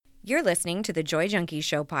You're listening to the Joy Junkie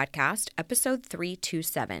Show podcast, episode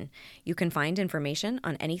 327. You can find information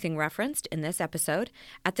on anything referenced in this episode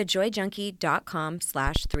at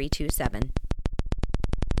thejoyjunkie.com/327.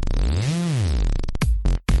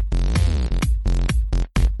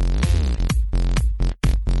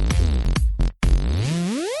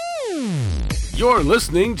 You're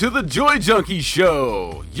listening to the Joy Junkie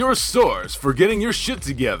Show, your source for getting your shit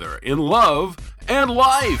together in love and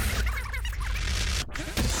life.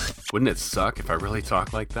 Wouldn't it suck if I really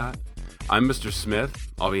talked like that? I'm Mr. Smith.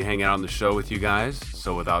 I'll be hanging out on the show with you guys.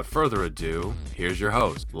 So without further ado, here's your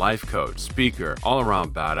host, life coach, speaker,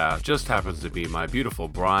 all-around badass, just happens to be my beautiful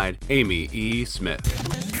bride, Amy E. Smith.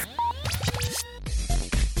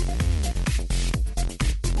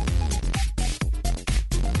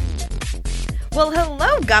 Well,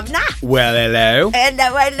 hello, Governor. Well, hello.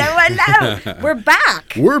 Hello. We're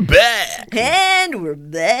back. We're back. And we're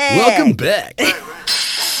back. Welcome back.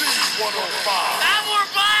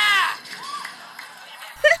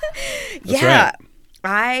 Yeah.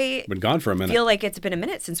 Right. I Been gone for a minute. feel like it's been a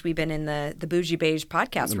minute since we've been in the Bougie Beige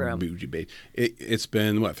podcast room. Bougie babe. It's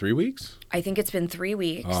been, what, 3 weeks? I think it's been 3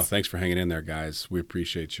 weeks. Oh, thanks for hanging in there, guys. We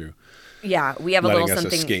appreciate you. Yeah, we have a Letting little us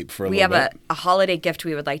something. escape for a we little have bit. a holiday gift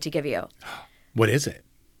we would like to give you. What is it?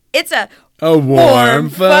 It's a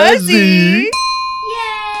Warm Fuzzy.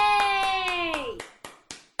 Yay!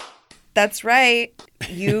 That's right.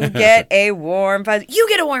 You get a warm fuzzy. You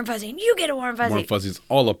get a warm fuzzy. And you get a warm fuzzy. Warm Fuzzy's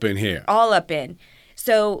all up in here. All up in.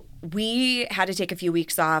 So we had to take a few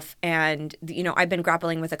weeks off, and I've been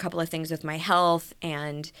grappling with a couple of things with my health,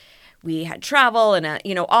 and we had travel and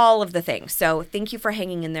all of the things. So thank you for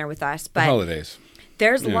hanging in there with us. But Holidays.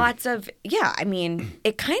 there's lots of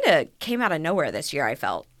it kind of came out of nowhere this year, I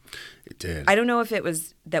felt. It did. I don't know if it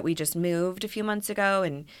was that we just moved a few months ago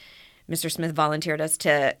and Mr. Smith volunteered us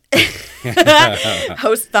to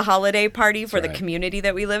host the holiday party for the community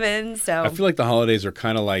that we live in. So I feel like the holidays are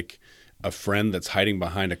kind of like a friend that's hiding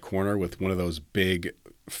behind a corner with one of those big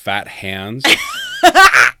fat hands.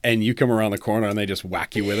 And you come around the corner and they just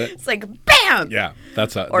whack you with it. It's like, bam! Yeah,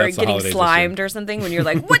 that's the Or getting holidays slimed or something when you're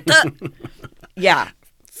like, what the? Yeah,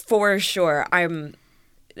 for sure. I'm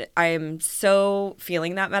so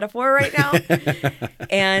feeling that metaphor right now.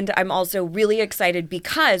 And I'm also really excited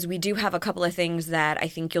because we do have a couple of things that I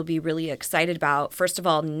think you'll be really excited about. First of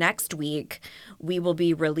all, next week, we will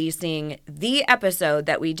be releasing the episode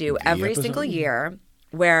that we do every single year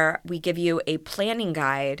where we give you a planning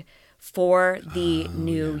guide for the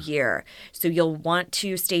new year. So you'll want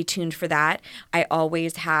to stay tuned for that. I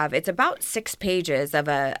always have, it's about 6 pages of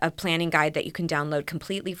a planning guide that you can download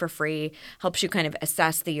completely for free. Helps you kind of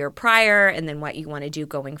assess the year prior and then what you want to do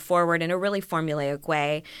going forward in a really formulaic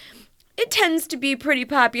way. It tends to be pretty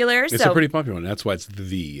popular. It's a pretty popular one. That's why it's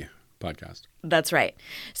the podcast. That's right.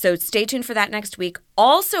 So stay tuned for that next week.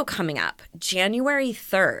 Also coming up, January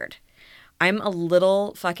 3rd. I'm a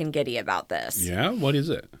little fucking giddy about this. Yeah? What is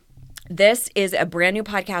it? This is a brand new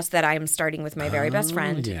podcast that I am starting with my very best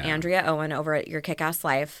friend, Andrea Owen, over at Your Kick-Ass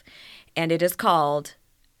Life. And it is called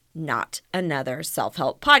Not Another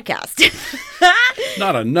Self-Help Podcast.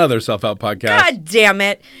 Not another self-help podcast. God damn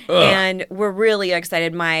it. Ugh. And we're really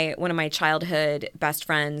excited. One of my childhood best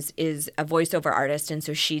friends is a voiceover artist. And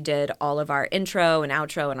so she did all of our intro and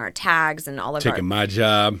outro and our tags and all of Taking my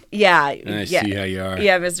job. Yeah. I see how you are.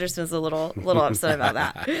 Yeah, Mr. Smith's a little upset about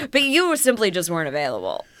that. But you simply just weren't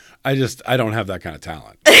available. I don't have that kind of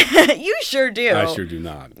talent. You sure do. I sure do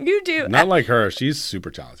not. You do. Not like her. She's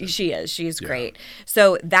super talented. She is. She's great.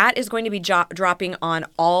 So that is going to be dropping on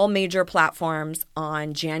all major platforms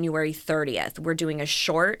on January 30th. We're doing a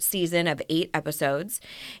short season of 8 episodes,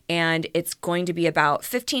 and it's going to be about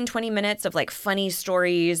 15, 20 minutes of like funny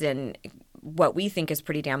stories and what we think is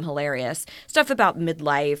pretty damn hilarious stuff about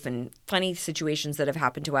midlife and funny situations that have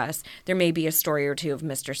happened to us. There may be a story or two of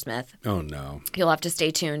Mr. Smith. Oh, no. You'll have to stay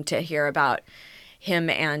tuned to hear about him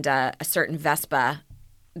and a certain Vespa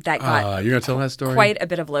that got you're going to tell that story? quite a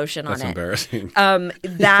bit of lotion That's on it. embarrassing.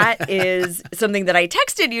 That is something that I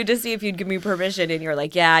texted you to see if you'd give me permission, and you're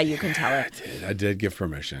like, yeah, you can tell it. I did give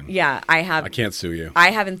permission. Yeah, I have. I can't sue you. I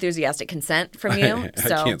have enthusiastic consent from you. I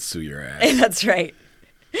can't sue your ass. That's right.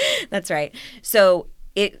 That's right. So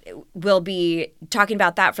it will be talking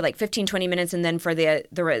about that for like 15, 20 minutes. And then for the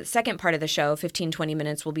second part of the show, 15, 20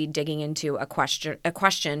 minutes, we'll be digging into a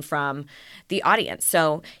question from the audience.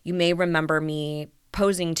 So you may remember me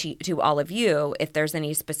posing to all of you if there's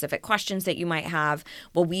any specific questions that you might have.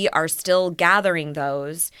 Well, we are still gathering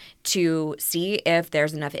those to see if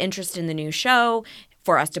there's enough interest in the new show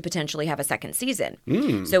for us to potentially have a second season.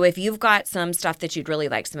 So if you've got some stuff that you'd really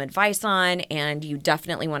like some advice on and you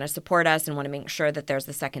definitely want to support us and want to make sure that there's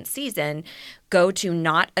a second season, go to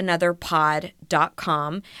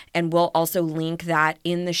notanotherpod.com and we'll also link that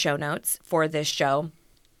in the show notes for this show.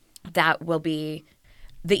 That will be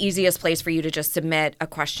the easiest place for you to just submit a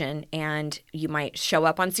question and you might show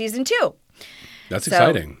up on season 2. That's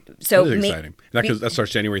exciting. So that is exciting. That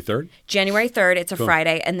starts January 3rd? January 3rd. It's a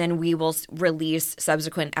Friday. And then we will release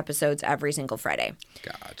subsequent episodes every single Friday.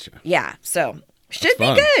 Gotcha. Yeah. So should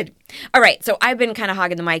be good. All right. So I've been kind of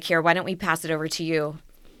hogging the mic here. Why don't we pass it over to you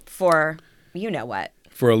for you know what?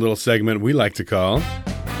 For a little segment we like to call...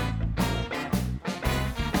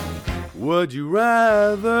 Would you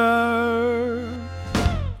rather?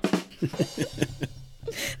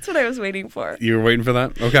 That's what I was waiting for. You were waiting for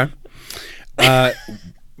that? Okay.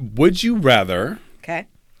 Would you rather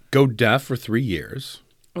go deaf for 3 years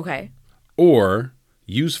Okay. or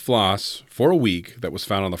use floss for a week that was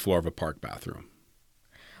found on the floor of a park bathroom?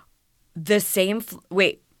 The same.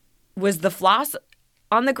 Wait, was the floss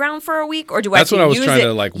on the ground for a week, or do I That's have what to I was use trying it,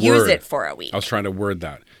 to like use word. it for a week? I was trying to word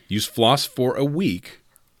that. Use floss for a week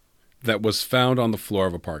that was found on the floor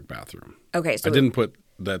of a park bathroom. Okay, so I didn't put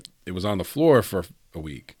that it was on the floor for a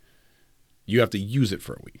week. You have to use it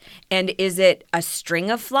for a week. And is it a string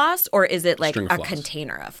of floss, or is it like a floss.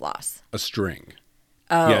 container of floss? A string.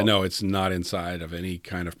 Oh. Yeah, no, it's not inside of any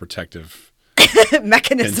kind of protective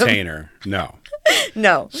Mechanism. container. No.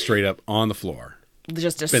 No. Straight up on the floor.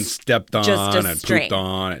 Just a Been stepped on just a and string. pooped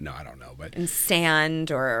on. No, I don't know, but and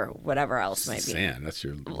sand or whatever else might be. sand. That's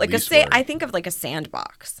your Like least a word. I think of like a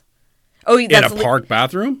sandbox. Oh, In that's a park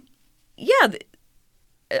bathroom? Yeah.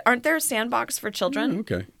 Aren't there a sandbox for children?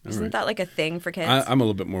 Okay. All Isn't right. that like a thing for kids? I'm a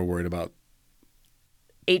little bit more worried about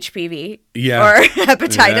HPV? Yeah. Or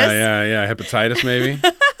hepatitis? Yeah. Hepatitis, maybe.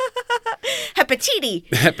 Hepatitis.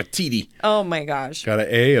 Hepatitis. Oh my gosh. Got an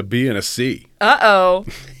A, a B, and a C. Uh-oh.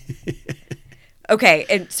 Okay,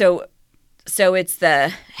 and so it's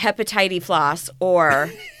the hepatitis floss or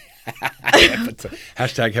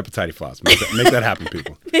Hashtag hepatitis floss. Make that happen,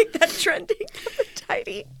 people. make that trending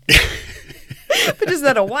hepatitis. But is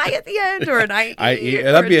that a Y at the end or an I?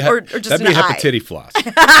 That'd be a just that'd be an a I? hepatitis floss.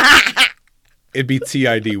 It'd be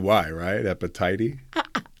TIDY, right? Hepatitis.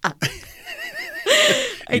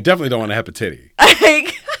 You definitely don't want a hepatitis. I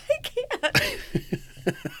can't.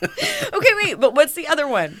 Okay, wait, but what's the other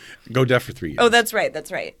one? Go deaf for 3 years. Oh, that's right.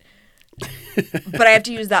 But I have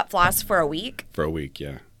to use that floss for a week? For a week,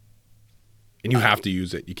 yeah. And you have to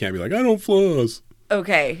use it. You can't be like, I don't floss.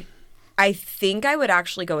 Okay. I think I would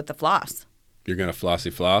actually go with the floss. You're going to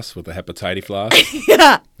flossy floss with a hepatitis floss?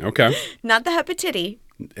 Yeah. Okay. Not the hepatitis.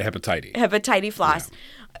 Hepatitis. Floss.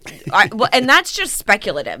 Well, and that's just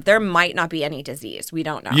speculative. There might not be any disease. We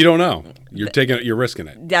don't know. You don't know. You're risking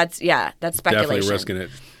it. That's speculation. Definitely risking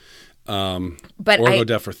it. But or go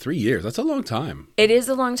deaf for 3 years. That's a long time. It is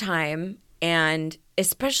a long time, and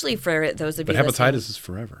especially for those of But you hepatitis listening, is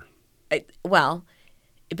forever.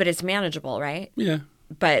 but it's manageable, right? Yeah.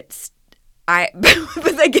 But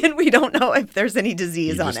but again, we don't know if there's any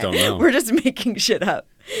disease You on just it. don't know. We're just making shit up.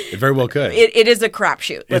 It very well could. It is a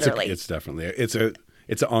crapshoot, literally. It's definitely it's a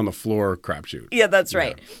on the floor crapshoot. Yeah, that's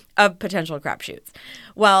right. Of potential crapshoots.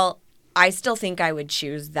 Well, I still think I would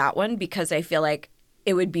choose that one because I feel like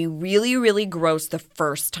it would be really, really gross the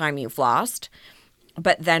first time you flossed,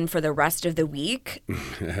 but then for the rest of the week,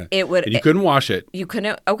 it would. And you couldn't wash it. You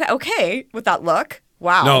couldn't. Okay, with that look.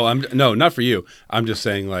 Wow. No, not for you. I'm just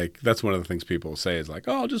saying, like, that's one of the things people say is like,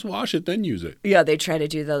 oh, I'll just wash it, then use it. Yeah, they try to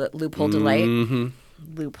do the loophole delight. Mm-hmm.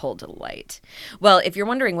 Loophole delight. Well, if you're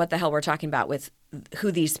wondering what the hell we're talking about with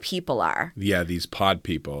who these people are. Yeah, these pod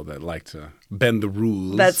people that like to bend the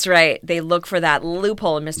rules. That's right. They look for that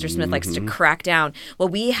loophole, and Mr. Smith likes to crack down. Well,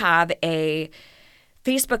 we have a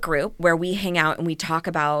Facebook group where we hang out and we talk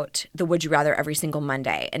about the Would You Rather every single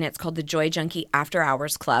Monday, and it's called the Joy Junkie After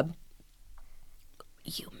Hours Club.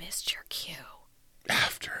 You missed your cue.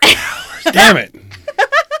 After hours. Damn it.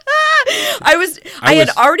 I had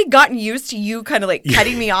already gotten used to you kind of like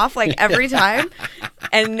cutting me off like every time.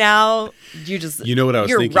 And now You know what I was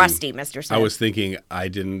thinking? You're rusty, Mr. Smith. I was thinking I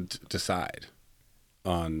didn't decide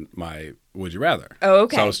on my Would You Rather. Oh,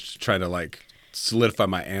 okay. So I was trying to like solidify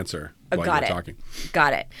my answer while you were talking.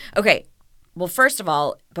 Got it. Okay. Well, first of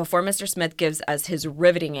all, before Mr. Smith gives us his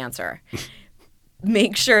riveting answer,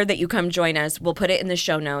 make sure that you come join us. We'll put it in the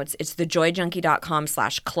show notes. It's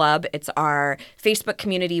thejoyjunkie.com/club. It's our Facebook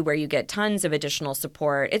community where you get tons of additional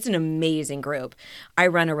support. It's an amazing group. I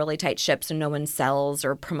run a really tight ship so no one sells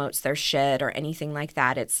or promotes their shit or anything like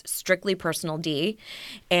that. It's strictly personal D.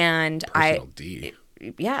 And Personal D.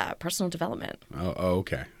 Yeah, personal development. Oh,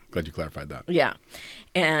 okay. Glad you clarified that. Yeah.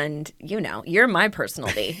 And, you're my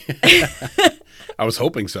personality. I was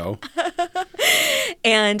hoping so.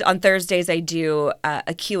 And on Thursdays, I do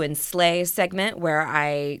a Q and Slay segment where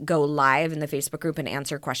I go live in the Facebook group and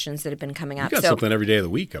answer questions that have been coming up. You got something every day of the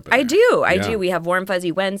week up in I there. do. I Yeah. do. We have Warm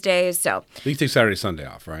Fuzzy Wednesdays. So You take Saturday, Sunday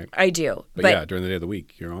off, right? I do. But yeah, during the day of the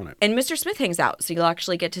week, you're on it. And Mr. Smith hangs out. So you'll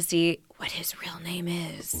actually get to see what his real name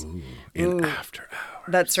is. In after hours.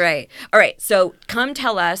 That's right. All right. So come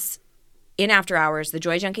tell us in after hours,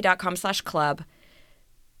 thejoyjunkie.com/club,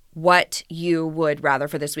 what you would rather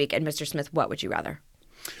for this week. And Mr. Smith, what would you rather?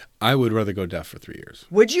 I would rather go deaf for 3 years.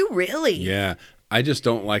 Would you really? Yeah. I just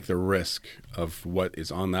don't like the risk of what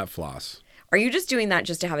is on that floss. Are you just doing that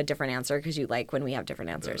just to have a different answer because you like when we have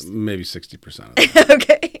different answers? Maybe 60% of it.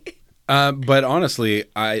 Okay. But honestly,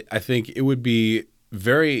 I think it would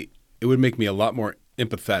make me a lot more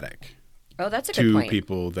empathetic Oh, that's a good to point.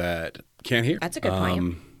 people that can't hear. That's a good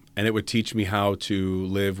point. And it would teach me how to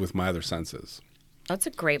live with my other senses. That's a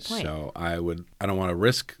great point. So I don't want to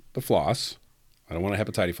risk the floss. I don't want a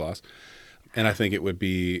hepatitis floss. And I think it would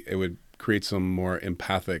create some more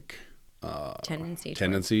empathic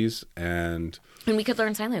tendencies. And we could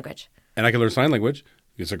learn sign language. I can learn sign language.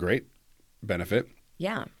 It's a great benefit.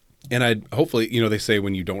 Yeah. And I'd hopefully, they say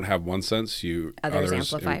when you don't have one sense,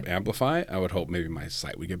 Others amplify. I would hope maybe my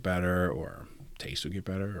sight would get better, or taste would get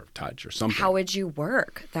better, or touch, or something. How would you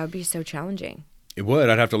work? That would be so challenging. It would.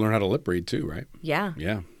 I'd have to learn how to lip read too, right? Yeah.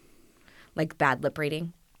 Yeah. Like bad lip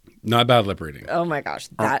reading. Not bad lip reading. Oh my gosh,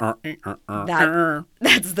 that's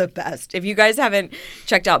the best. If you guys haven't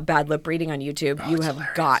checked out bad lip reading on YouTube, you have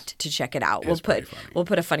got to check it out. We'll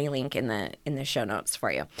put a funny link in the show notes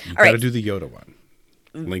for you. You All right. gotta do the Yoda one.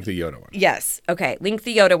 Link the Yoda one. Yes. Okay. Link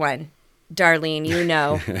the Yoda one. Darlene, you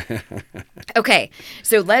know. Okay.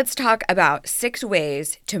 So let's talk about 6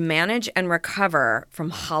 ways to manage and recover from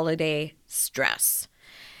holiday stress.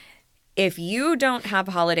 If you don't have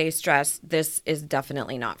holiday stress, this is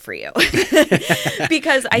definitely not for you.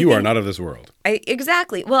 Because you are not of this world.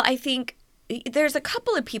 Exactly. Well, I think there's a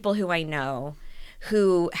couple of people who I know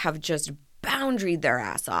who have just boundaried their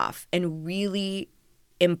ass off and really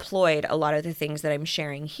employed a lot of the things that I'm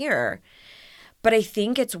sharing here. But I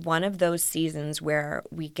think it's one of those seasons where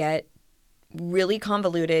we get really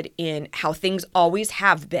convoluted in how things always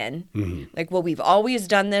have been. Mm-hmm. Like, well, we've always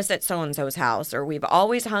done this at so-and-so's house, or we've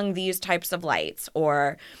always hung these types of lights,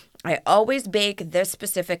 or I always bake this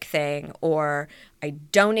specific thing, or I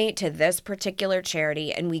donate to this particular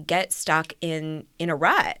charity, and we get stuck in a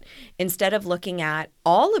rut instead of looking at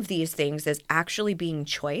all of these things as actually being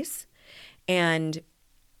choice. And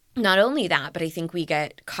not only that, but I think we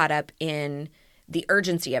get caught up in the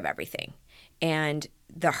urgency of everything and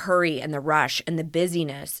the hurry and the rush and the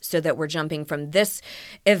busyness, so that we're jumping from this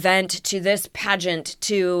event to this pageant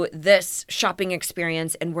to this shopping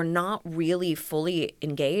experience, and we're not really fully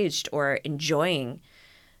engaged or enjoying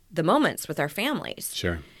the moments with our families.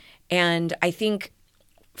 Sure. And I think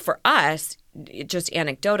for us, just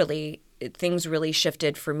anecdotally, things really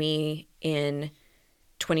shifted for me in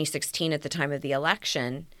 2016 at the time of the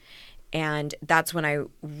election. And that's when I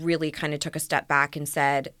really kind of took a step back and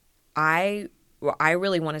said, I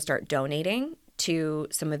really want to start donating to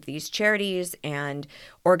some of these charities and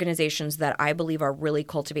organizations that I believe are really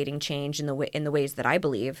cultivating change in the ways that I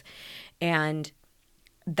believe. And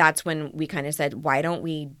that's when we kind of said, why don't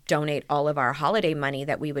we donate all of our holiday money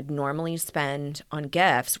that we would normally spend on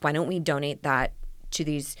gifts? Why don't we donate that to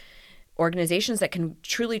these organizations that can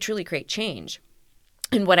truly, truly create change?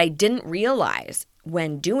 And what I didn't realize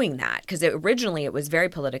when doing that, because originally it was very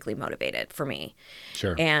politically motivated for me.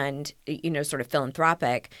 Sure. And, sort of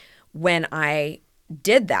philanthropic. When I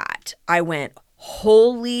did that, I went,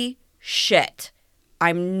 holy shit,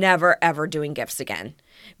 I'm never, ever doing gifts again.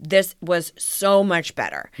 This was so much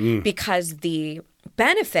better because the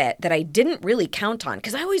benefit that I didn't really count on,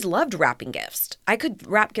 because I always loved wrapping gifts. I could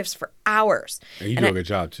wrap gifts for hours. And you do a good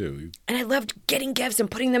job too. And I loved getting gifts and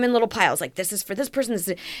putting them in little piles. Like, this is for this person,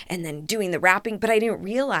 and then doing the wrapping. But I didn't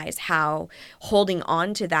realize how holding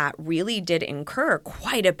on to that really did incur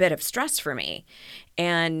quite a bit of stress for me,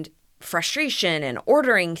 and frustration, and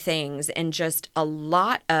ordering things, and just a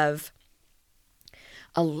lot of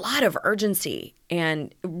urgency,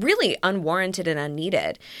 and really unwarranted and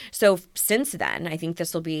unneeded. So since then, I think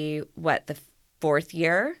this will be the fourth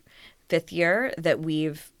year that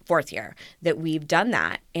we've done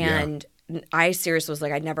that. And I seriously was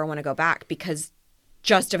like, I never want to go back, because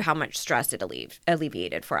just of how much stress it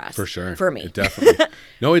alleviated for us. For sure. For me. It definitely.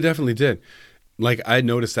 No, it definitely did. Like, I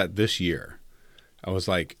noticed that this year. I was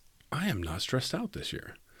like, I am not stressed out this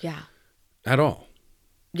year. Yeah. At all.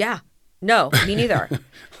 Yeah. No, me neither.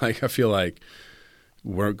 Like, I feel like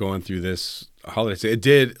we're going through this holiday. It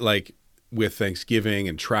did, like, with Thanksgiving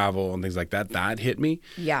and travel and things like that, that hit me.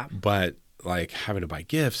 Yeah. But, like, having to buy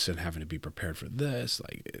gifts and having to be prepared for this,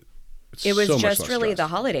 like, it was so much just less really stress. the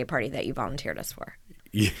holiday party that you volunteered us for.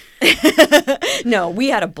 Yeah. No, we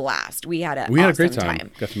had a blast. We had a Great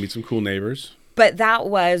time. Got to meet some cool neighbors. But that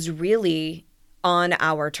was really on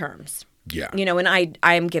our terms. Yeah. You know, and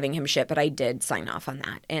I'm giving him shit, but I did sign off on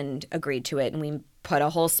that and agreed to it. And we put a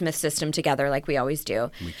whole Smith system together like we always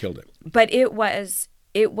do. We killed it. But it was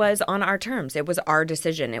on our terms. It was our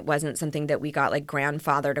decision. It wasn't something that we got like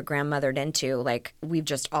grandfathered or grandmothered into. Like, we've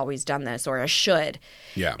just always done this, or a should.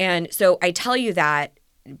 Yeah. And so I tell you that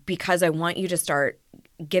because I want you to start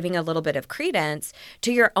giving a little bit of credence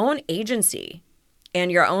to your own agency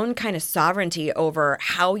and your own kind of sovereignty over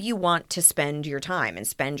how you want to spend your time and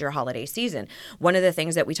spend your holiday season. One of the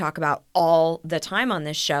things that we talk about all the time on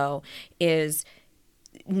this show is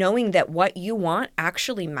knowing that what you want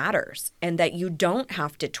actually matters, and that you don't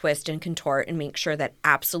have to twist and contort and make sure that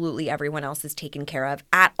absolutely everyone else is taken care of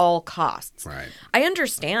at all costs. Right. I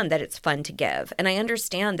understand that it's fun to give, and I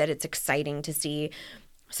understand that it's exciting to see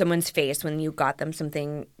someone's face when you got them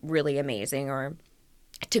something really amazing, or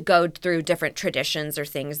to go through different traditions or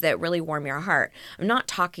things that really warm your heart. I'm not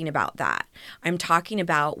talking about that. I'm talking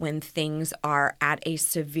about when things are at a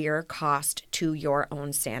severe cost to your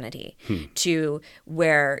own sanity, to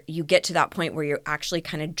where you get to that point where you're actually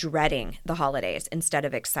kind of dreading the holidays instead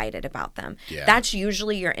of excited about them. Yeah. That's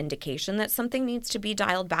usually your indication that something needs to be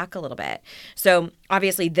dialed back a little bit. So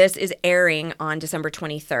obviously this is airing on December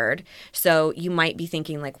 23rd. So you might be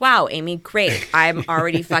thinking like, wow, Amy, great. I'm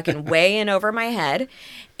already fucking way in over my head.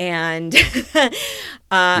 And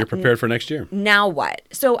You're prepared for next year. Now what?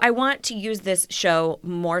 So I want to use this show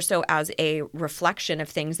more so as a reflection of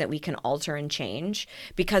things that we can alter and change,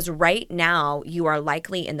 because right now you are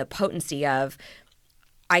likely in the potency of,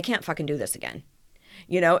 I can't fucking do this again,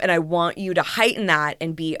 you know? And I want you to heighten that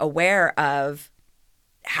and be aware of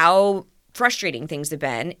how frustrating things have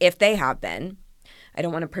been, if they have been. I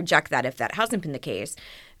don't want to project that if that hasn't been the case.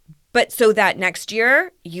 But so that next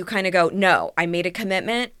year you kind of go, no, I made a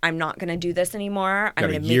commitment. I'm not going to do this anymore.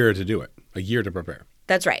 Got a year to do it. A year to prepare.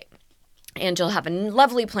 That's right. And you'll have a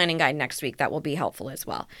lovely planning guide next week that will be helpful as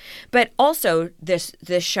well. But also this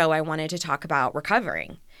show, I wanted to talk about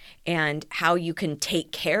recovering and how you can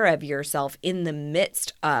take care of yourself in the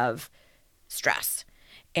midst of stress,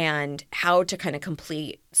 and how to kind of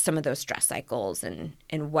complete some of those stress cycles and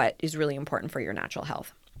what is really important for your natural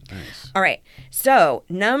health. Nice. All right. So,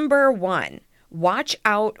 number 1, watch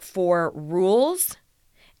out for rules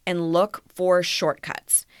and look for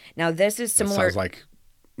shortcuts. Now, this is similar. That sounds like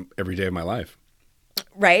every day of my life.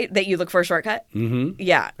 Right? That you look for a shortcut? Mm-hmm.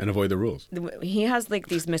 Yeah. And avoid the rules. He has like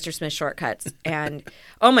these Mr. Smith shortcuts. And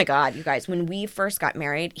oh my God, you guys, when we first got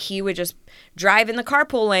married, he would just drive in the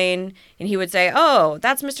carpool lane and he would say, oh,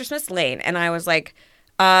 that's Mr. Smith's lane. And I was like,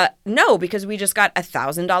 no, because we just got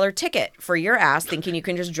 $1,000 ticket for your ass thinking you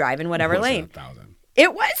can just drive in whatever lane.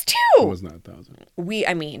 It was too. It was not 1,000.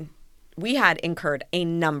 We had incurred a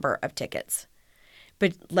number of tickets.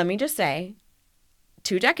 But let me just say,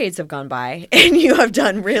 2 decades have gone by and you have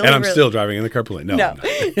done really, and I'm still driving in the carpool lane.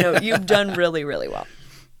 No, you've done really, really well.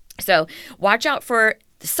 So watch out for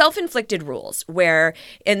self-inflicted rules where,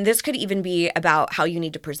 and this could even be about how you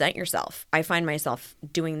need to present yourself. I find myself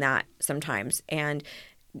doing that sometimes, and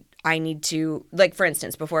I need to, like, for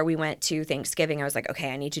instance, before we went to Thanksgiving, I was like,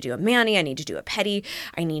 okay, I need to do a mani, I need to do a pedi,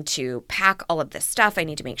 I need to pack all of this stuff, I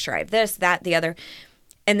need to make sure I have this, that, the other.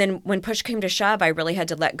 And then when push came to shove, I really had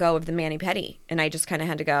to let go of the mani-pedi. And I just kind of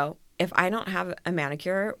had to go, if I don't have a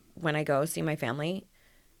manicure when I go see my family,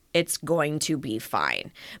 it's going to be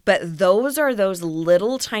fine. But those are those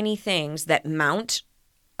little tiny things that mount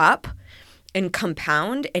up and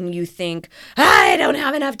compound, and you think, I don't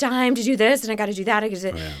have enough time to do this, and I got to do that. Oh,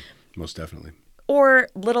 yeah, most definitely. Or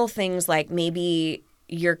little things like maybe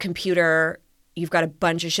your computer, you've got a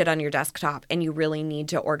bunch of shit on your desktop, and you really need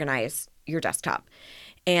to organize your desktop.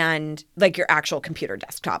 And like your actual computer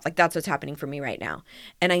desktop, like that's what's happening for me right now.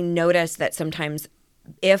 And I notice that sometimes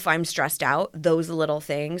if I'm stressed out, those little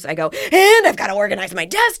things, I go, and I've got to organize my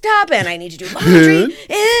desktop, and I need to do laundry,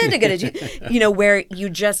 and I got to do, where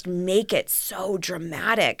you just make it so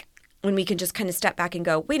dramatic when we can just kind of step back and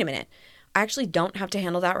go, wait a minute, I actually don't have to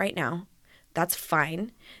handle that right now. That's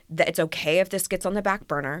fine. It's okay if this gets on the back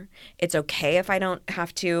burner. It's okay if I don't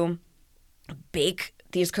have to bake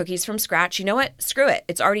these cookies from scratch. You know what? Screw it.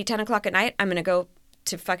 It's already 10 o'clock at night. I'm going to go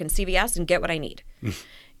to fucking CVS and get what I need.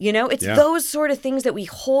 It's those sort of things that we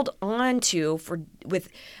hold on to with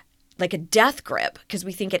like a death grip because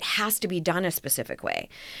we think it has to be done a specific way.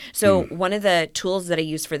 So one of the tools that I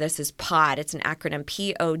use for this is POD. It's an acronym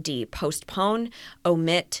POD, postpone,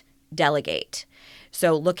 omit, delegate.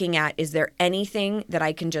 So looking at, is there anything that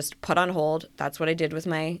I can just put on hold? That's what I did with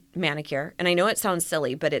my manicure. And I know it sounds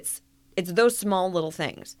silly, but it's those small little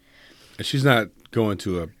things. And she's not going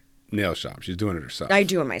to a nail shop. She's doing it herself. I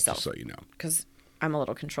do it myself. Just so you know. Because I'm a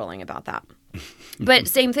little controlling about that. But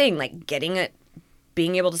same thing, like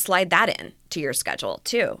being able to slide that in to your schedule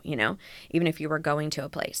too, even if you were going to a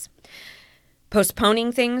place.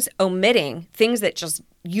 Postponing things, omitting things that just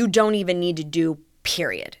you don't even need to do,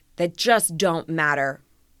 period, that just don't matter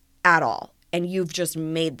at all. And you've just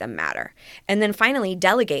made them matter. And then finally,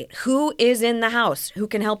 delegate. Who is in the house? Who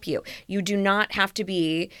can help you? You do not have to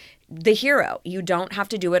be the hero. You don't have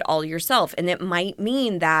to do it all yourself. And it might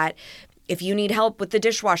mean that if you need help with the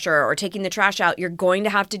dishwasher or taking the trash out, you're going to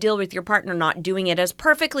have to deal with your partner not doing it as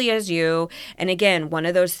perfectly as you. And again, one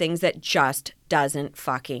of those things that just doesn't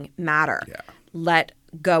fucking matter. Yeah. Let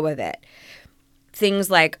go of it. Things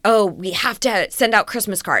like, oh, we have to send out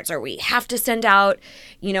Christmas cards, or we have to send out,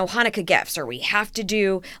 Hanukkah gifts, or we have to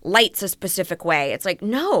do lights a specific way. It's like,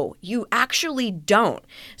 no, you actually don't.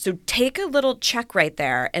 So take a little check right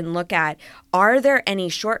there and look at, are there any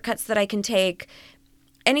shortcuts that I can take?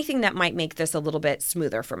 Anything that might make this a little bit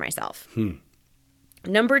smoother for myself.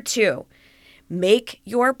 Number 2, make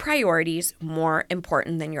your priorities more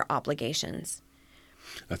important than your obligations.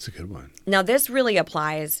 That's a good one. Now, this really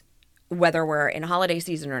applies whether we're in holiday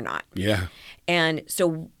season or not. Yeah. And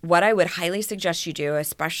so what I would highly suggest you do,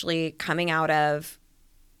 especially coming out of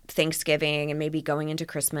Thanksgiving and maybe going into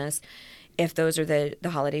Christmas, if those are the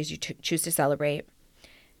holidays you choose to celebrate,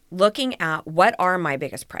 looking at what are my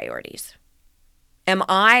biggest priorities. Am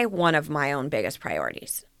I one of my own biggest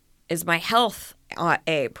priorities? Is my health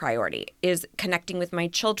a priority? Is connecting with my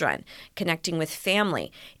children, connecting with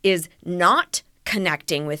family? Is not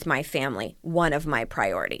connecting with my family one of my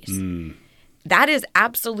priorities? That is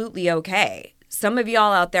absolutely okay. Some of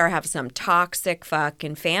y'all out there have some toxic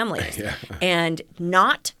fucking families. Yeah. And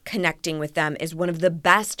not connecting with them is one of the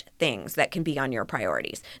best things that can be on your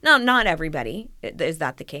priorities. Now, not everybody is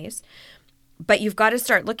that the case. But you've got to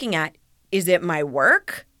start looking at, is it my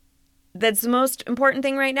work that's the most important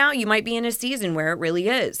thing right now? You might be in a season where it really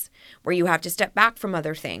is, where you have to step back from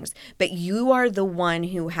other things. But you are the one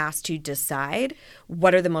who has to decide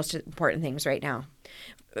what are the most important things right now.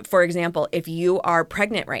 For example, if you are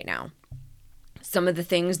pregnant right now, some of the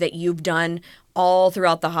things that you've done all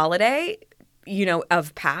throughout the holiday,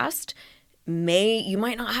 of past, you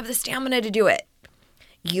might not have the stamina to do it.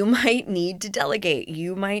 You might need to delegate.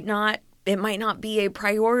 It might not be a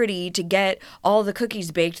priority to get all the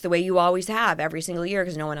cookies baked the way you always have every single year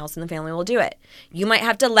because no one else in the family will do it. You might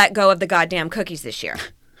have to let go of the goddamn cookies this year,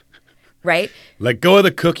 right? Let go of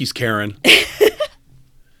the cookies, Karen.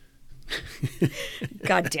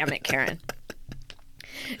 God damn it, Karen.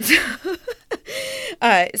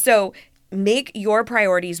 So make your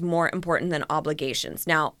priorities more important than obligations.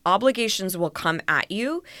 Now, obligations will come at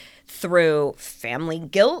you through family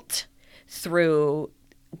guilt, through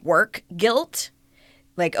work guilt,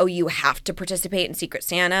 like, oh, you have to participate in Secret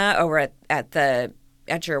Santa over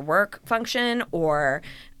at your work function, or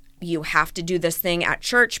you have to do this thing at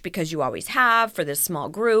church because you always have for this small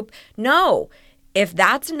group. No, if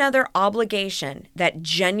that's another obligation that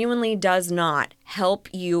genuinely does not help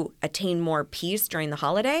you attain more peace during the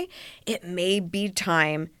holiday, it may be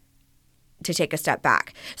time to take a step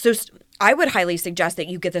back. So I would highly suggest that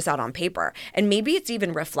you get this out on paper. And maybe it's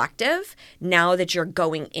even reflective now that you're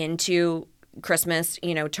going into Christmas,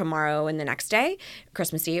 tomorrow and the next day,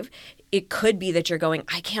 Christmas Eve. It could be that you're going,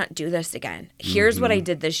 I can't do this again. Here's what I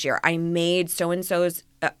did this year. I made so-and-so's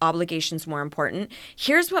obligations more important.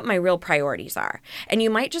 Here's what my real priorities are. And you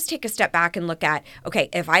might just take a step back and look at, okay,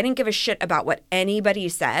 if I didn't give a shit about what anybody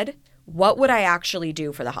said, what would I actually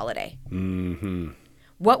do for the holiday?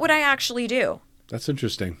 What would I actually do? That's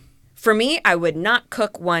interesting. For me, I would not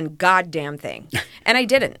cook one goddamn thing. And I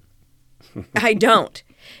didn't. I don't.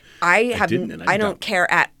 I don't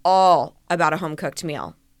care at all about a home-cooked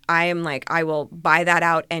meal. I am like, I will buy that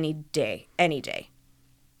out any day.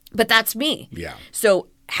 But that's me. Yeah. So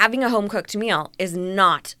having a home-cooked meal is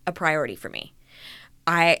not a priority for me.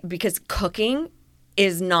 Because cooking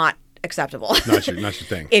is not acceptable. Not your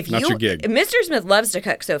thing. Not your gig. Mr. Smith loves to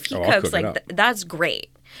cook, so if he cooks, like that's great.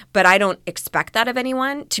 But I don't expect that of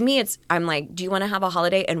anyone. To me, I'm like, do you want to have a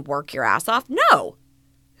holiday and work your ass off? No.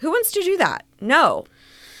 Who wants to do that? No.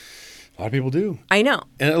 A lot of people do. I know.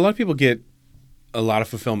 And a lot of people get a lot of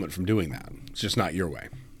fulfillment from doing that. It's just not your way.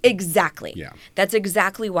 Exactly. Yeah. That's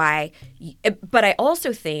exactly why. But I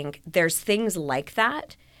also think there's things like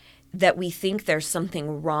that we think there's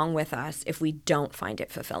something wrong with us if we don't find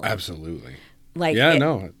it fulfilling. Absolutely. Like, yeah,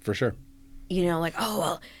 no, for sure. You know, like, oh,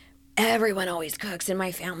 well, everyone always cooks in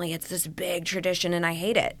my family. It's this big tradition and I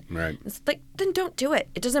hate it. Right. It's like, then don't do it.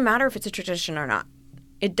 It doesn't matter if it's a tradition or not.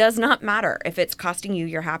 It does not matter if it's costing you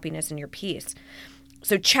your happiness and your peace.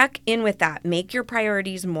 So check in with that. Make your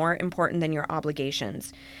priorities more important than your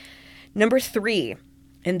obligations. Number 3,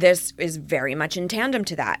 and this is very much in tandem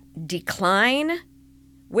to that, decline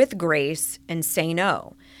with grace and say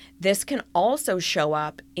no. This can also show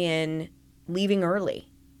up in leaving early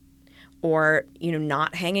or,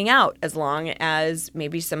 not hanging out as long as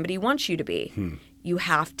maybe somebody wants you to be. You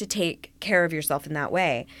have to take care of yourself in that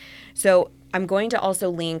way. So I'm going to also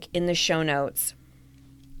link in the show notes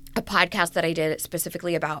a podcast that I did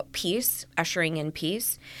specifically about peace, ushering in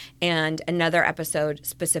peace, and another episode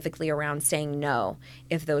specifically around saying no,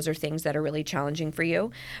 if those are things that are really challenging for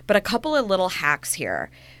you. But a couple of little hacks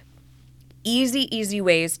here. Easy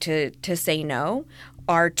ways to say no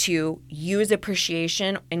are to use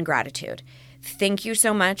appreciation and gratitude. Thank you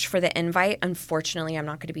so much for the invite. Unfortunately, I'm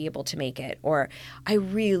not going to be able to make it. Or I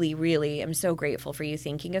really, really am so grateful for you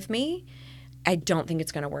thinking of me. I don't think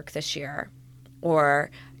it's going to work this year.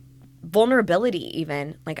 Or vulnerability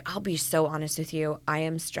even. Like, I'll be so honest with you. I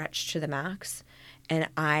am stretched to the max and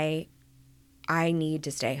I need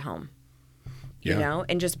to stay home. Yeah.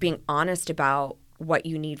 And just being honest about what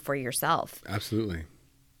you need for yourself. Absolutely.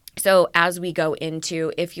 So as we go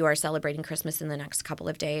into, if you are celebrating Christmas in the next couple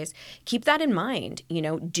of days, keep that in mind.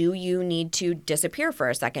 Do you need to disappear for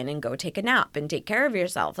a second and go take a nap and take care of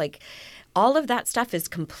yourself? Like, all of that stuff is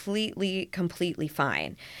completely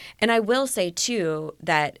fine. And I will say, too,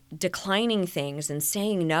 that declining things and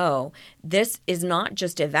saying no, this is not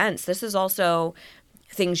just events. This is also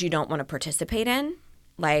things you don't want to participate in,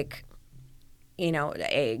 like,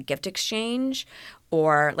 a gift exchange,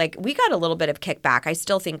 or like we got a little bit of kickback. I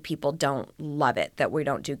still think people don't love it that we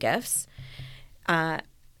don't do gifts. And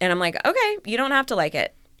I'm like, okay, you don't have to like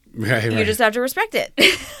it. Right. You just have to respect it.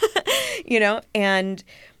 And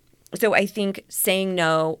so I think saying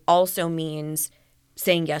no also means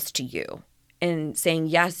saying yes to you. And saying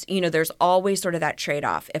yes, there's always sort of that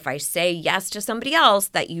trade-off. If I say yes to somebody else,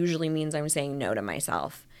 that usually means I'm saying no to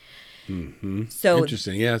myself. Mm-hmm. So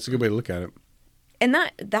interesting. Yeah, it's a good way to look at it. And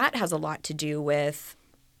that has a lot to do with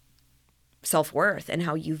self-worth and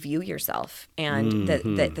how you view yourself and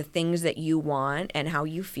the things that you want and how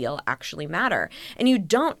you feel actually matter. And you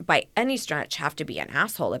don't by any stretch have to be an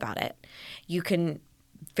asshole about it. You can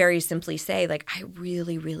very simply say, like, I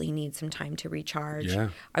really, really need some time to recharge. Yeah.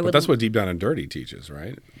 But that's what Deep Down and Dirty teaches,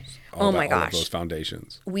 right? Oh my gosh. All of those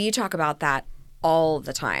foundations. We talk about that all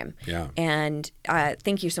the time. Yeah. And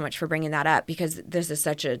thank you so much for bringing that up, because this is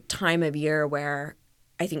such a time of year where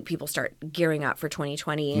I think people start gearing up for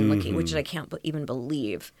 2020 and looking, which I can't even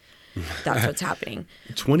believe that's what's happening.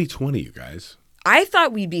 2020, you guys. I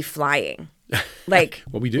thought we'd be flying. Like,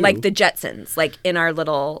 well, we do. Like the Jetsons, like in our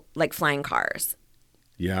little like flying cars.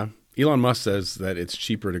 Yeah. Elon Musk says that it's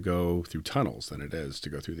cheaper to go through tunnels than it is to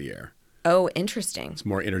go through the air. Oh, interesting. It's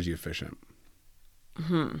more energy efficient.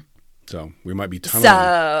 So we might be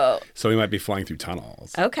tunneling. So we might be flying through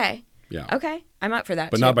tunnels. Okay. Yeah. Okay. I'm up for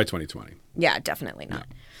that, but too. not by 2020. Yeah, definitely not.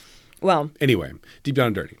 No. Well. Anyway, Deep Down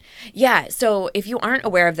and Dirty. Yeah. So if you aren't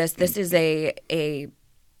aware of this, this is a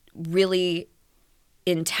really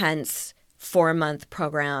intense 4-month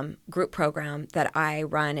group program that I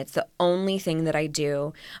run. It's the only thing that I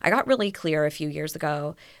do. I got really clear a few years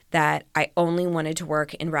ago that I only wanted to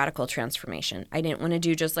work in radical transformation. I didn't want to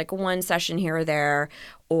do just like one session here or there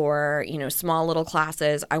or, small little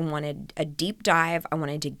classes. I wanted a deep dive. I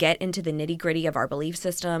wanted to get into the nitty-gritty of our belief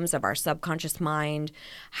systems, of our subconscious mind,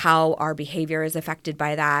 how our behavior is affected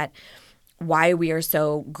by that, why we are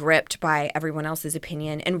so gripped by everyone else's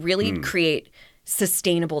opinion, and really create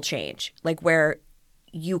sustainable change, like where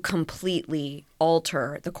you completely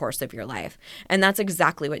alter the course of your life. And that's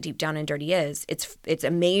exactly what Deep Down and Dirty is. It's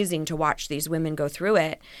amazing to watch these women go through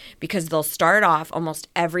it, because they'll start off, almost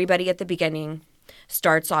everybody at the beginning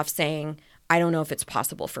starts off saying, I don't know if it's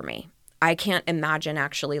possible for me. I can't imagine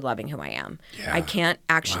actually loving who I am. Yeah. I can't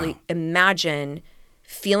actually imagine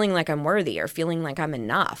feeling like I'm worthy or feeling like I'm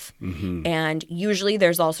enough. And usually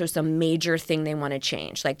there's also some major thing they want to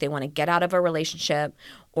change. Like they want to get out of a relationship,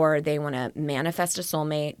 or they want to manifest a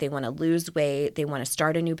soulmate. They want to lose weight. They want to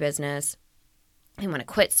start a new business. They want to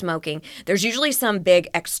quit smoking. There's usually some big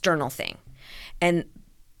external thing. And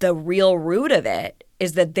the real root of it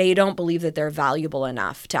is that they don't believe that they're valuable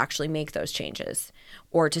enough to actually make those changes.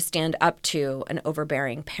 or to stand up to an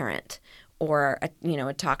overbearing parent or a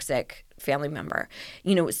toxic family member.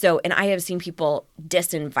 And I have seen people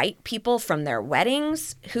disinvite people from their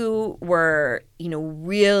weddings who were,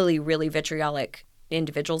 really, really vitriolic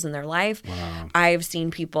individuals in their life. Wow. I've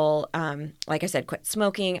seen people, like I said, quit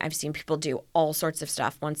smoking. I've seen people do all sorts of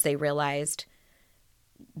stuff once they realized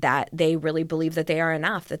that they really believe that they are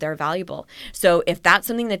enough, that they're valuable. So if that's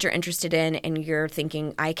something that you're interested in and you're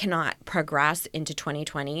thinking, I cannot progress into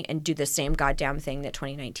 2020 and do the same goddamn thing that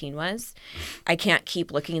 2019 was, I can't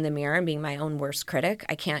keep looking in the mirror and being my own worst critic.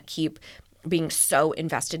 I can't keep being so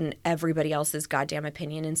invested in everybody else's goddamn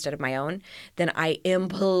opinion instead of my own, then I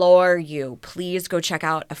implore you, please go check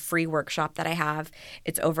out a free workshop that I have.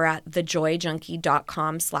 It's over at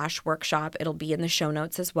thejoyjunkie.com/workshop. It'll be in the show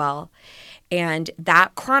notes as well. And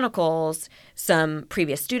that chronicles some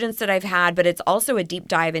previous students that I've had, but it's also a deep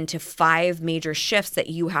dive into 5 major shifts that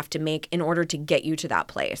you have to make in order to get you to that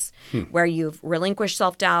place where you've relinquished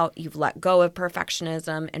self-doubt, you've let go of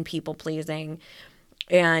perfectionism and people-pleasing,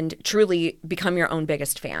 and truly become your own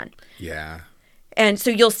biggest fan. Yeah. And so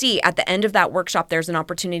you'll see at the end of that workshop, there's an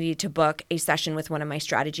opportunity to book a session with one of my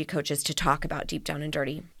strategy coaches to talk about Deep Down and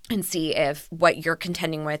Dirty and see if what you're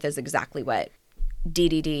contending with is exactly what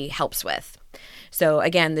DDD helps with. So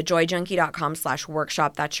again,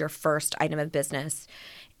 thejoyjunkie.com/workshop, that's your first item of business.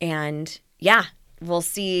 And yeah, we'll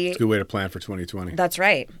see. It's a good way to plan for 2020. That's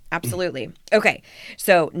right. Absolutely. Okay.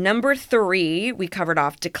 So number 3, we covered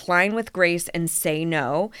off decline with grace and say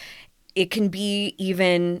no. It can be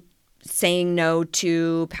even saying no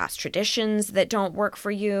to past traditions that don't work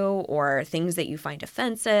for you or things that you find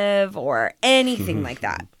offensive or anything like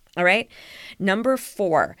that. All right. Number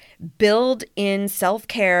 4, build in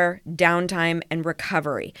self-care, downtime, and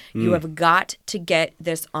recovery. You have got to get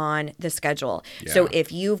this on the schedule. Yeah. So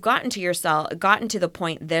if you've gotten to the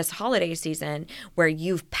point this holiday season where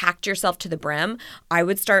you've packed yourself to the brim, I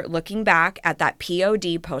would start looking back at that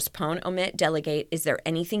POD, postpone, omit, delegate. Is there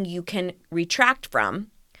anything you can retract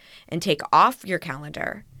from and take off your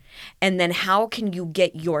calendar? And then how can you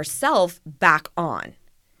get yourself back on?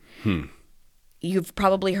 You've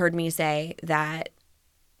probably heard me say that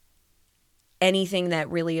anything that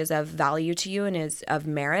really is of value to you and is of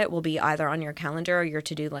merit will be either on your calendar or your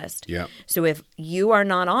to-do list. Yeah. So if you are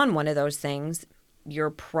not on one of those things, you're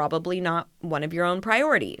probably not one of your own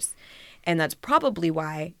priorities. And that's probably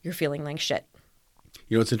why you're feeling like shit.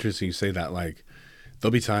 You know, it's interesting you say that. Like,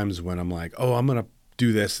 there'll be times when I'm like, oh, I'm going to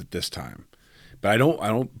do this at this time. But I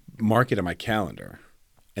don't mark it in my calendar.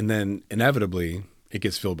 And then inevitably it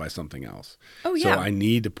gets filled by something else. Oh, yeah. So I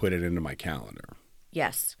need to put it into my calendar.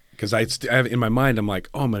 Yes. Because I have in my mind, I'm like,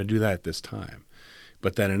 oh, I'm going to do that at this time.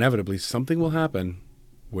 But then inevitably something will happen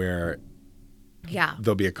where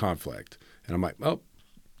there'll be a conflict. And I'm like, oh,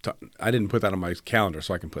 I didn't put that on my calendar,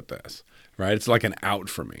 so I can put this. Right? It's like an out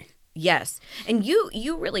for me. Yes. And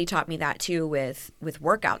you really taught me that too with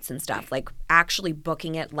workouts and stuff, like actually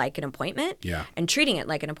booking it like an appointment and treating it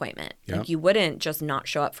like an appointment. Yeah. Like you wouldn't just not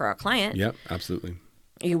show up for a client. Yep, absolutely.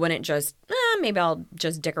 You wouldn't just, maybe I'll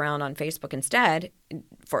just dick around on Facebook instead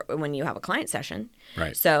for when you have a client session.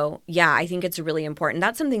 Right. So yeah, I think it's really important.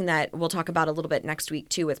 That's something that we'll talk about a little bit next week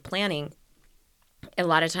too with planning. A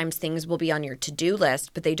lot of times things will be on your to-do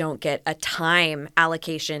list, but they don't get a time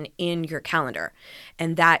allocation in your calendar.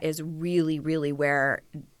 And that is really, really where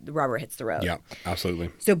the rubber hits the road. Yeah,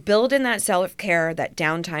 absolutely. So build in that self-care, that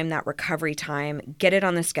downtime, that recovery time, get it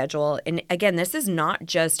on the schedule. And again, this is not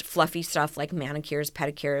just fluffy stuff like manicures,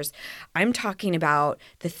 pedicures. I'm talking about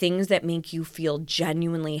the things that make you feel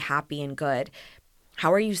genuinely happy and good.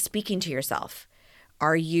 How are you speaking to yourself?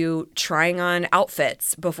 Are you trying on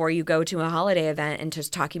outfits before you go to a holiday event and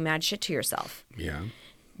just talking mad shit to yourself? Yeah.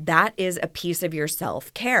 That is a piece of your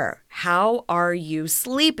self-care. How are you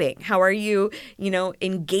sleeping? How are you,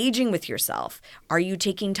 engaging with yourself? Are you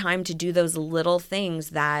taking time to do those little things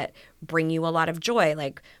that bring you a lot of joy,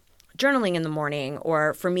 like journaling in the morning?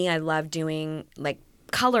 Or for me, I love doing like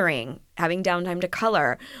coloring, having downtime to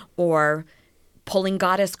color, or pulling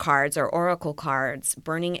goddess cards or oracle cards,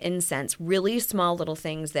 burning incense, really small little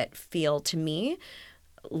things that feel to me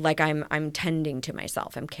like I'm tending to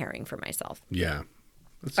myself. I'm caring for myself. Yeah.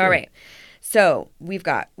 All right. So we've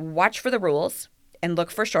got watch for the rules and look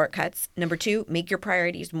for shortcuts. Number 2, make your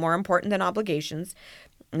priorities more important than obligations.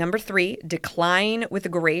 Number 3, decline with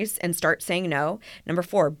grace and start saying no. Number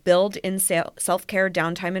 4, build in self-care,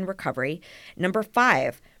 downtime, and recovery. Number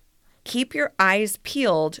 5, keep your eyes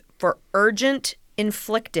peeled for urgent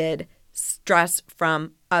inflicted stress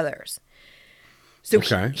from others. So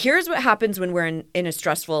here's what happens when we're in a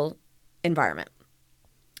stressful environment.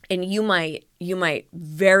 And you might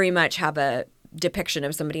very much have a depiction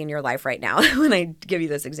of somebody in your life right now when I give you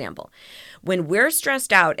this example. When we're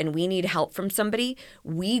stressed out and we need help from somebody,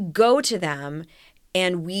 we go to them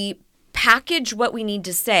and we package what we need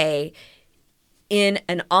to say in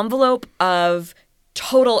an envelope of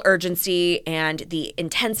total urgency, and the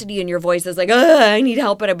intensity in your voice is like, I need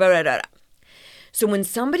help. So when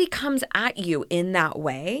somebody comes at you in that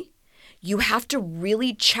way, you have to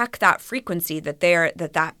really check that frequency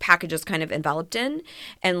that package is kind of enveloped in,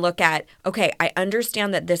 and look at, okay, I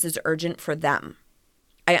understand that this is urgent for them.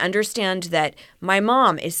 I understand that my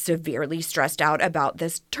mom is severely stressed out about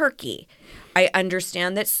this turkey. I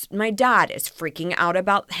understand that my dad is freaking out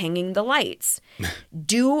about hanging the lights.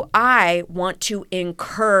 Do I want to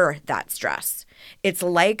incur that stress? It's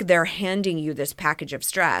like they're handing you this package of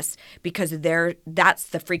stress because that's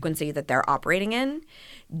the frequency that they're operating in.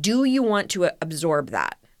 Do you want to absorb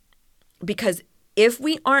that? Because if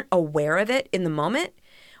we aren't aware of it in the moment,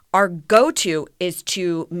 our go-to is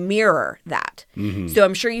to mirror that. Mm-hmm. So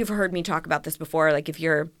I'm sure you've heard me talk about this before. Like if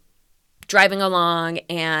you're driving along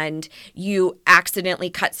and you accidentally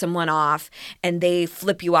cut someone off and they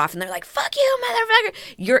flip you off and they're like, fuck you, motherfucker.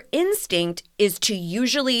 Your instinct is to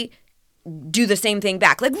usually do the same thing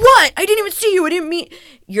back. Like, what? I didn't even see you. I didn't mean.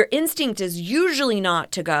 Your instinct is usually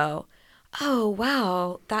not to go, oh,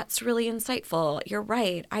 wow, that's really insightful. You're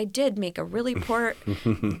right. I did make a really poor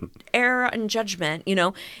error in judgment.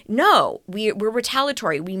 No, we're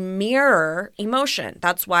retaliatory. We mirror emotion.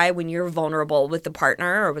 That's why when you're vulnerable with a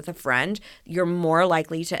partner or with a friend, you're more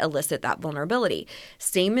likely to elicit that vulnerability.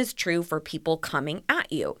 Same is true for people coming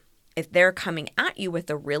at you. If they're coming at you with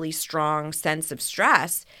a really strong sense of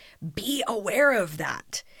stress, be aware of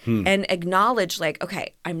that and acknowledge like,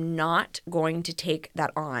 okay, I'm not going to take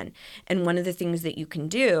that on. And one of the things that you can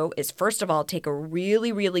do is, first of all, take a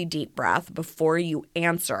really, really deep breath before you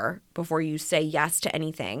answer, before you say yes to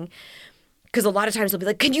anything. Because a lot of times they'll be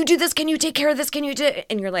like, can you do this? Can you take care of this? Can you do it?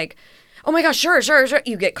 And you're like, oh my gosh, sure.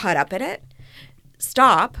 You get caught up in it.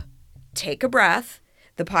 Stop, take a breath.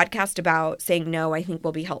 The podcast about saying no, I think,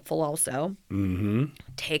 will be helpful also. Mm-hmm.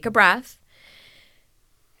 Take a breath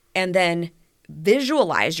and then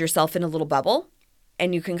visualize yourself in a little bubble.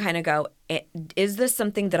 And you can kind of go, is this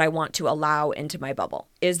something that I want to allow into my bubble?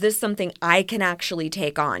 Is this something I can actually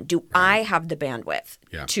take on? Do I have the bandwidth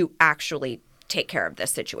to actually take care of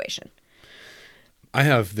this situation? I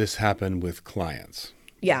have this happen with clients.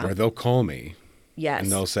 Yeah. Where they'll call me. Yes.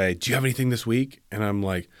 And they'll say, do you have anything this week? And I'm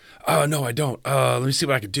like, oh, no, I don't. Let me see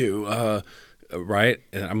what I could do. Right?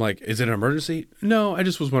 And I'm like, is it an emergency? No, I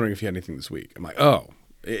just was wondering if you had anything this week. I'm like, oh,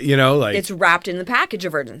 like. It's wrapped in the package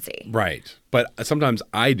of urgency. Right. But sometimes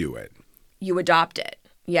I do it. You adopt it.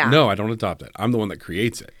 Yeah. No, I don't adopt it. I'm the one that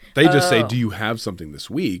creates it. They just say, do you have something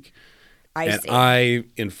this week? I see. And I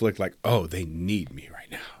inflict like, oh, they need me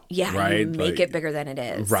right now. Yeah, right? Make it bigger than it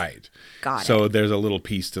is. Right. Got it. So there's a little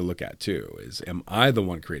piece to look at too, is am I the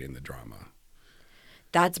one creating the drama?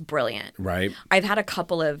 That's brilliant. Right. I've had a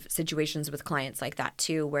couple of situations with clients like that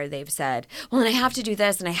too, where they've said, well, and I have to do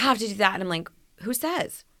this and I have to do that. And I'm like, who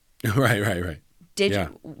says? Right. Did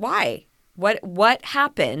you? Why? What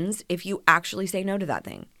happens if you actually say no to that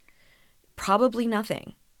thing? Probably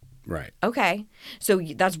nothing. Right. Okay. So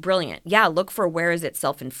that's brilliant. Yeah, look for where is it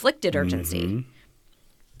self-inflicted urgency. Mm-hmm.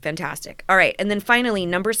 Fantastic. All right. And then finally,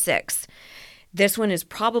 number 6. This one is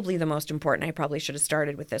probably the most important. I probably should have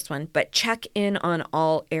started with this one, but check in on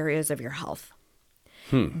all areas of your health.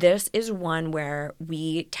 This is one where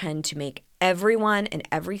we tend to make everyone and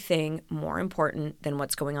everything more important than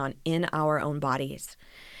what's going on in our own bodies.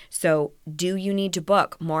 So do you need to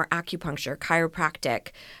book more acupuncture, chiropractic,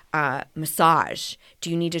 massage? Do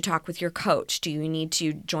you need to talk with your coach? Do you need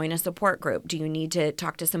to join a support group? Do you need to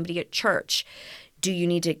talk to somebody at church? Do you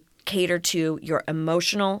need to cater to your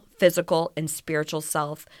emotional, physical, and spiritual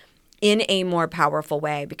self in a more powerful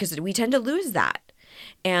way? Because we tend to lose that.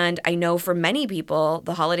 And I know for many people,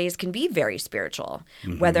 the holidays can be very spiritual,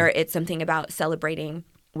 whether it's something about celebrating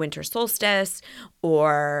winter solstice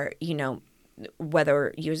or,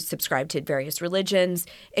 whether you subscribe to various religions.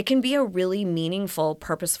 It can be a really meaningful,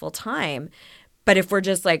 purposeful time. But if we're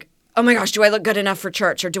just like, oh my gosh, do I look good enough for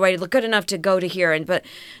church? Or do I look good enough to go to here? But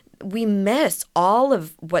we miss all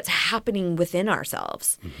of what's happening within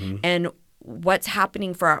ourselves and what's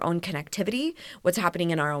happening for our own connectivity, what's happening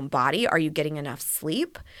in our own body. Are you getting enough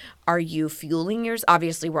sleep? Are you fueling yours?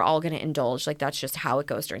 Obviously, we're all going to indulge. Like, that's just how it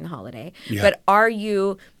goes during the holiday. Yeah. But are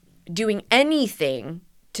you doing anything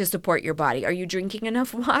to support your body? Are you drinking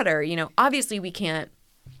enough water? Obviously, we can't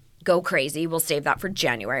go crazy. We'll save that for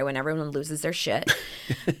January when everyone loses their shit.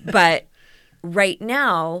 But right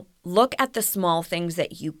now, look at the small things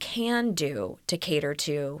that you can do to cater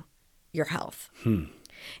to your health.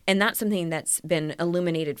 And that's something that's been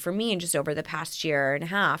illuminated for me just over the past year and a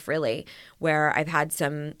half, really, where I've had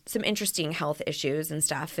some interesting health issues and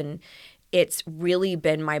stuff. And it's really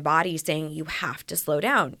been my body saying, you have to slow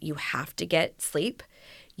down. You have to get sleep.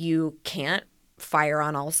 You can't fire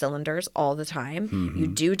on all cylinders all the time. You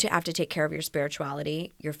do have to take care of your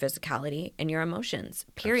spirituality, your physicality, and your emotions,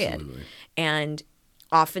 period. Absolutely. And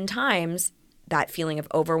oftentimes that feeling of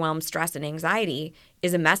overwhelm, stress, and anxiety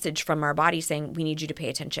is a message from our body saying, we need you to pay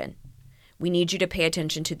attention. We need you to pay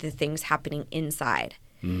attention to the things happening inside.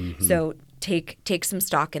 So take some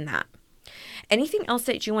stock in that. Anything else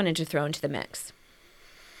that you wanted to throw into the mix?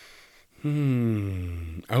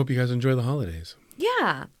 I hope you guys enjoy the holidays.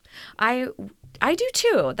 Yeah, I do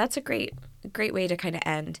too. That's a great way to kind of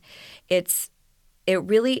end. It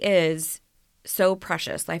really is so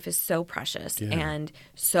precious. Life is so precious and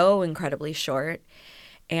so incredibly short.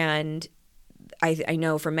 And I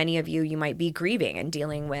know for many of you, you might be grieving and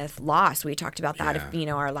dealing with loss. We talked about that,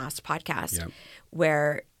 our last podcast,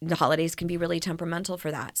 where the holidays can be really temperamental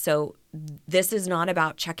for that. So this is not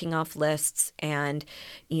about checking off lists and,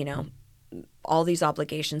 all these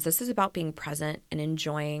obligations. This is about being present and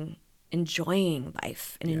enjoying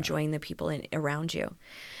life and enjoying the people around you.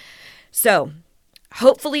 So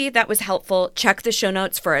hopefully that was helpful. Check the show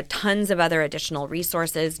notes for tons of other additional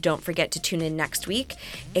resources. Don't forget to tune in next week.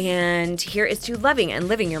 And here is to loving and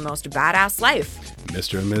living your most badass life.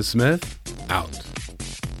 Mr. and Ms. Smith, out.